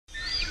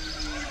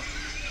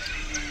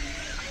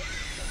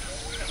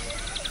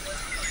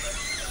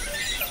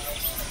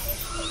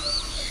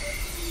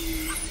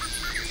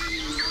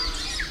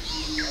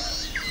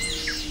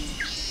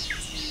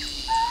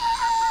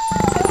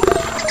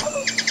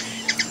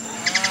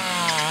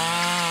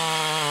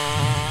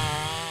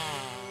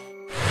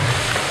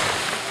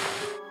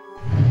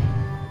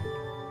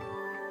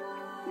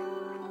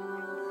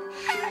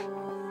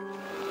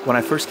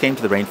When I first came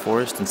to the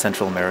rainforest in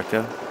Central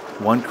America,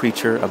 one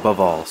creature above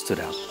all stood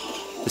out: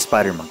 the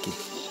spider monkey.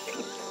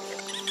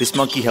 This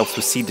monkey helps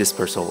with seed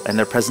dispersal, and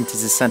their presence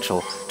is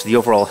essential to the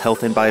overall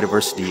health and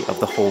biodiversity of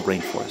the whole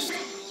rainforest.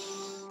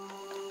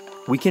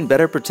 We can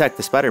better protect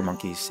the spider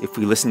monkeys if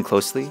we listen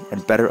closely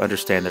and better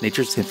understand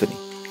nature's symphony.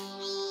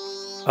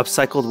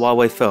 Upcycled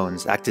Huawei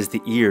phones act as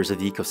the ears of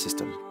the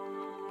ecosystem.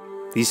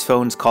 These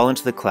phones call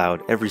into the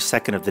cloud every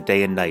second of the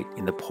day and night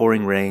in the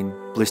pouring rain,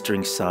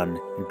 blistering sun,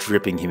 and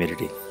dripping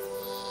humidity.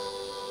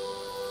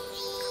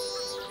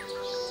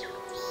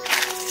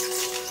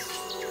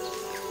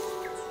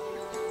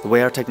 The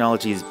way our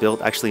technology is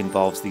built actually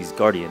involves these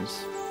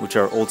guardians, which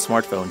are old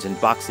smartphones in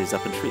boxes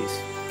up in trees,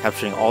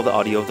 capturing all the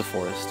audio of the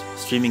forest,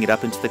 streaming it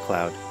up into the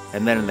cloud,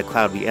 and then in the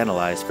cloud we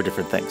analyze for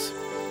different things.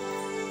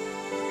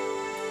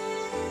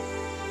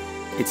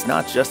 It's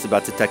not just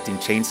about detecting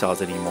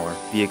chainsaws anymore,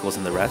 vehicles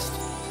and the rest.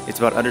 It's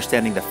about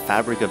understanding the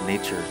fabric of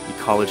nature,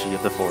 ecology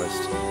of the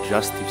forest,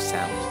 just through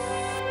sound.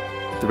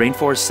 The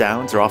rainforest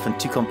sounds are often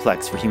too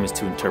complex for humans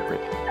to interpret,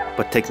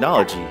 but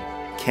technology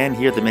can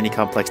hear the many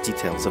complex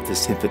details of this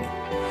symphony.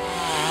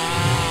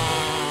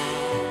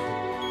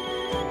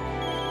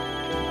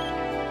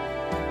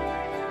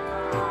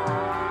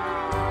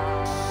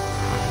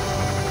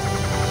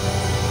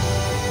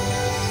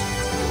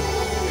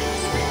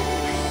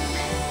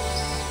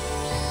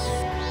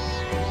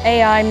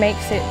 AI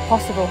makes it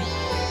possible.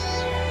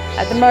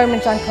 At the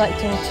moment I'm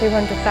collecting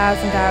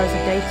 200,000 hours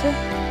of data,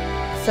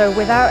 so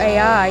without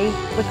AI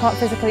we can't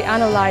physically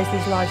analyse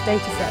these large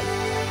data sets.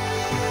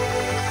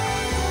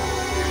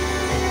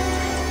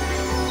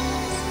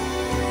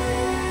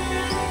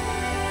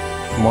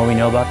 The more we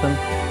know about them,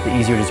 the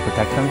easier it is to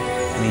protect them,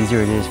 and the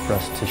easier it is for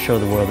us to show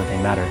the world that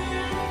they matter.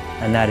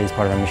 And that is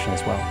part of our mission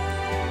as well.